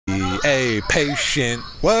Hey, patient.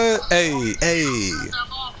 What? Hey, hey.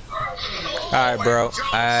 Alright, bro.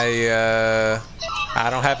 I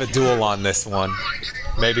don't have a duel on this one.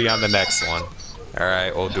 Maybe on the next one.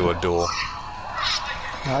 Alright, we'll do a duel.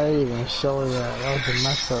 I didn't even show that. That was a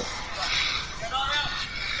mess up.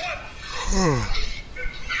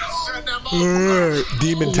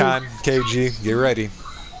 Demon time, KG. Get ready.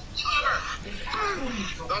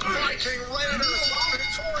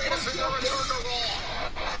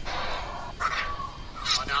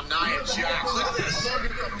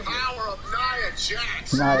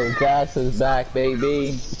 Nia Jax is back,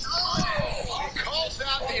 baby. She calls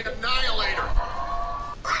out the Annihilator.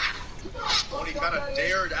 When he kind of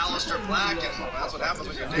dared Aleister Black, and that's what happens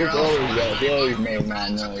when you dare Aleister Black. He always made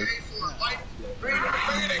mad noise.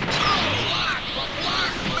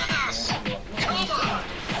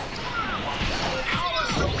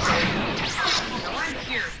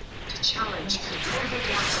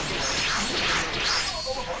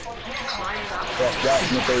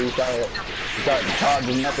 That's Nico, you start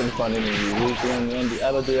charging up in front of me, you weakling, and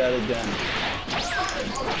ever do that again.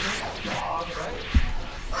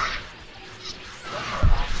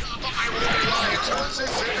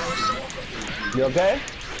 You okay?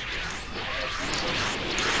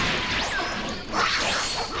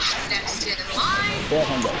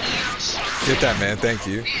 Get that, man. Thank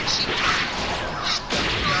you.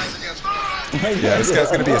 Yeah, this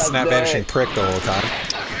guy's gonna be a snap vanishing prick the whole time.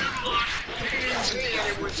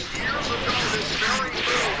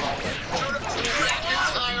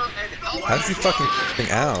 How does he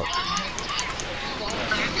fucking out?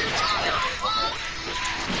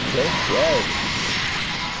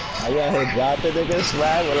 I got hit, drop the nigga,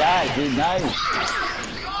 swag, relax, he's nice.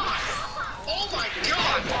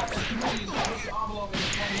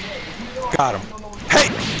 Got him. Hey!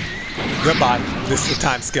 Goodbye. This is the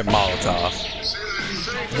time skip Molotov.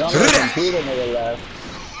 Don't let him beat him nigga left.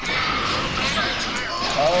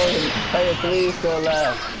 Oh, player 3 still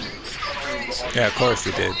left. Yeah, of course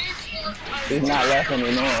he did. He's not left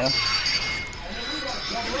anymore.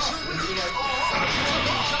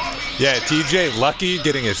 Yeah, TJ Lucky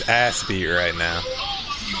getting his ass beat right now.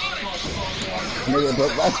 Nigga,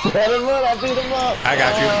 but I beat him up. I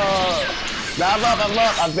got you. Nah, I'm up.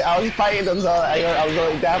 I was fighting him, so I was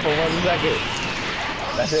going down for 1 second.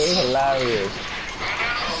 That shit was hilarious.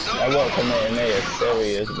 That work committing there is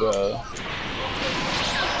serious, bro.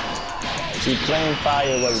 She playing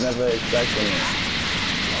fire was never expecting it.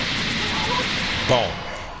 Boom.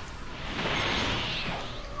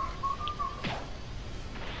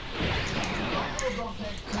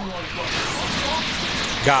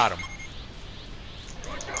 Got him.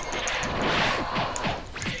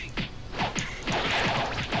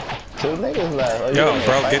 Two niggas left. Yo,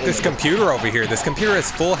 bro, get this computer over here. This computer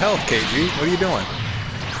is full health, KG. What are you doing?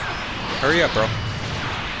 Hurry up, bro.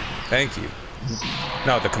 Thank you.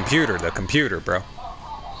 No, the computer, bro.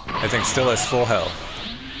 I think still has full health.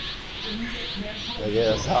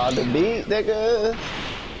 Nigga, it's hard to beat, nigga.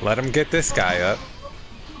 Let him get this guy up.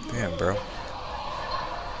 Damn, bro.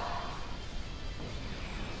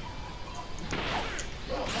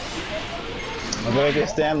 I'm gonna get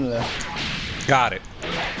stamina. Got it.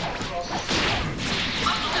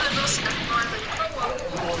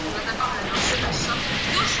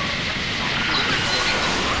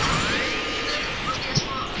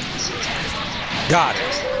 Got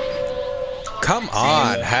it. Come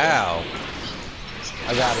on, how?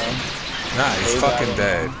 I got him. Nah, he's fucking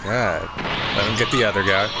dead. God. Let him get the other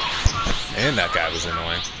guy. And that guy was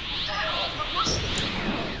annoying.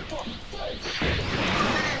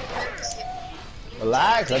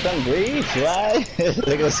 Relax, let them breathe, swag.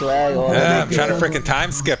 Look at swag. Yeah, I'm trying to freaking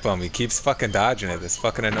time skip him. He keeps fucking dodging it. It's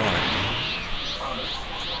fucking annoying.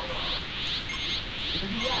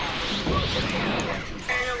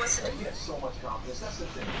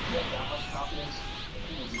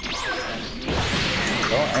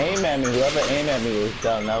 Don't aim at me. Whoever aimed at me was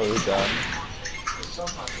dumb. That was dumb.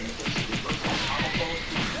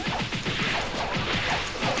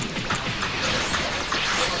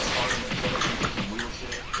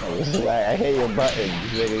 Like, I hate your buttons,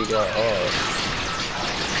 nigga. You go, oh.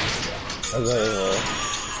 Okay, well.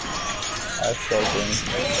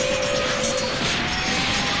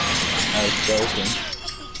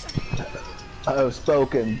 I've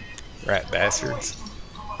spoken. Rat bastards.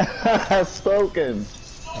 I've spoken.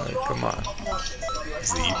 Right, come on.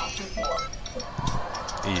 Z.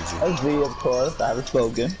 Easy. A Z, of course. I've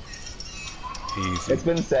spoken. Easy. It's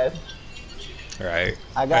been said. Right.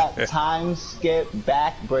 I got time skip,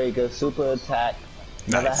 backbreaker, super attack.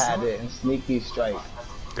 Never Nice. had it, and sneaky strike.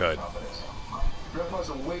 Good.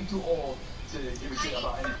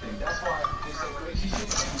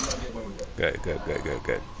 Good, good, good, good,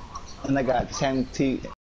 good. And I got 10 T